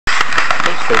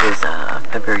It is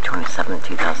February 27,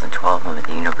 2012. I'm at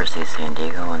the University of San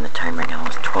Diego, and the time right now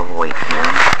is 12:08 p.m.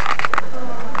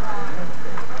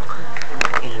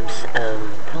 And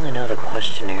I'm filling out a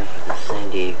questionnaire for the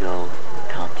San Diego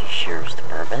County Sheriff's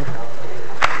Department.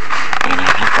 And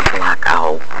I have to block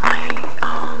out my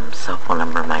cell phone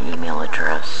number, my email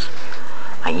address.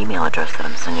 My email address that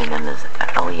I'm sending them is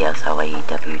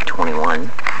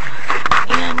leslaew21.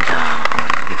 And I'm going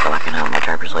to be blocking out my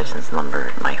driver's license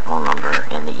number, my phone number,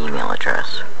 and the email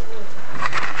address.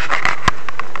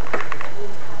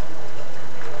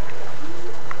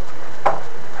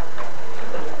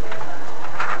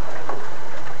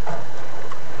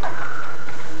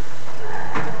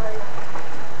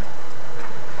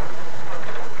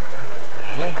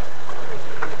 Okay.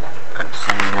 I'm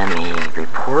sending them a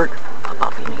report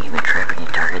about being a human trafficking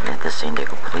target that the San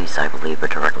Diego police, I believe, are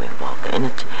directly involved in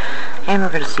it. And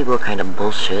we're going to see what kind of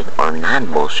bullshit or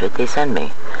non-bullshit they send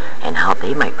me, and how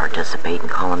they might participate in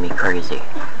calling me crazy.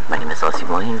 My name is Leslie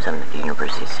Williams. I'm at the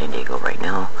University of San Diego right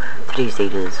now. Today's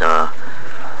date is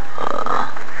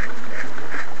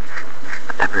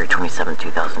February 27,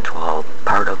 2012.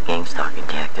 Part of gang stalking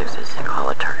tactics is to call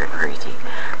a target crazy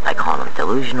by calling them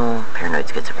delusional, paranoid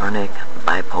schizophrenic,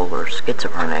 bipolar,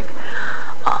 schizophrenic,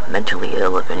 mentally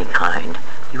ill of any kind.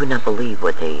 You would not believe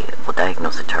what they will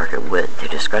diagnose a target with to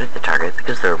discredit the target,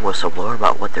 because they're a whistleblower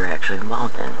about what they're actually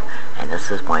involved in. And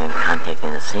this is why I'm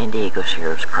contacting the San Diego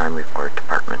Sheriff's Crime Report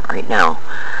Department right now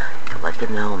to let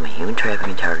them know I'm a human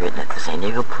trafficking target and that the San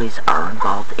Diego police are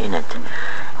involved in it.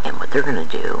 And what they're going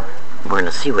to do, we're going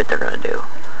to see what they're going to do.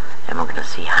 And we're going to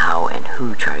see how and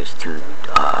who tries to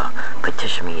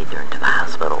petition me either into the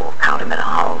hospital, county mental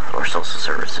health, or social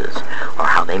services, or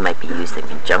how they might be used in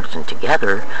conjunction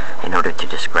together in order to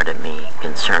discredit me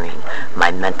concerning my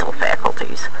mental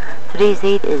faculties. Today's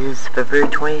date is February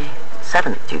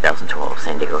 27th, 2012,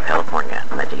 San Diego, California.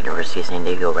 I'm at the University of San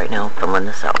Diego right now, filling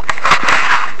this out.